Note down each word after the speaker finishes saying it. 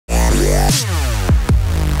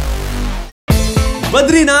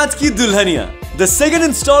Badrinath Ki Dulhaniya. The second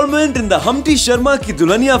installment in the Humpty Sharma Ki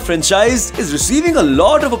Dulhania franchise is receiving a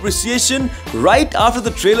lot of appreciation right after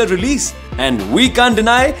the trailer release. And we can't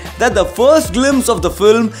deny that the first glimpse of the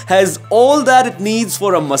film has all that it needs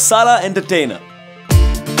for a masala entertainer.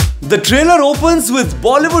 The trailer opens with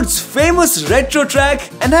Bollywood's famous retro track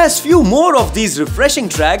and has few more of these refreshing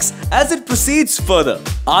tracks as it proceeds further.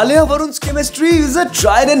 Alia Varun's chemistry is a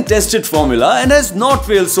tried and tested formula and has not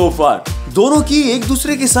failed so far. दोनों की एक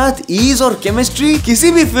दूसरे के साथ ease और chemistry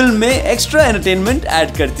किसी भी film में एक्स्ट्रा एंटरटेनमेंट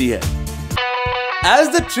ऐड करती है.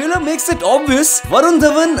 As the trailer makes it obvious, Varun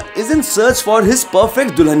Dhawan is in search for his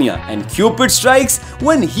perfect Dulhania and Cupid strikes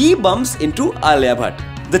when he bumps into Alia Bhatt.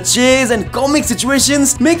 The chase and comic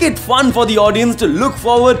situations make it fun for the audience to look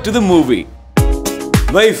forward to the movie.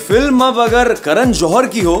 भाई film अब अगर करण जौहर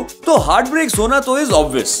की हो तो हार्टब्रेक्स होना तो is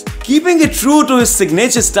obvious. Keeping it true to his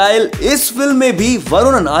signature style, इस film में भी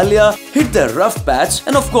Varun and Alia hit the rough patch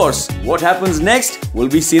end of course what happens next will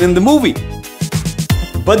be seen in the movie.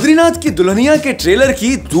 Badrinath की दुल्हनिया के ट्रेलर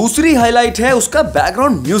की दूसरी हाईलाइट है उसका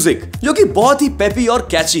बैकग्राउंड म्यूजिक, जो कि बहुत ही पेपी और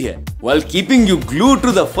कैची है. While keeping you glued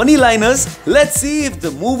to the funny liners, let's see if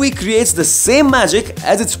the movie creates the same magic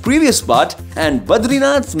as its previous part and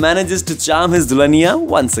Badrinath manages to charm his Dulhania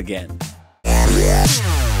once again.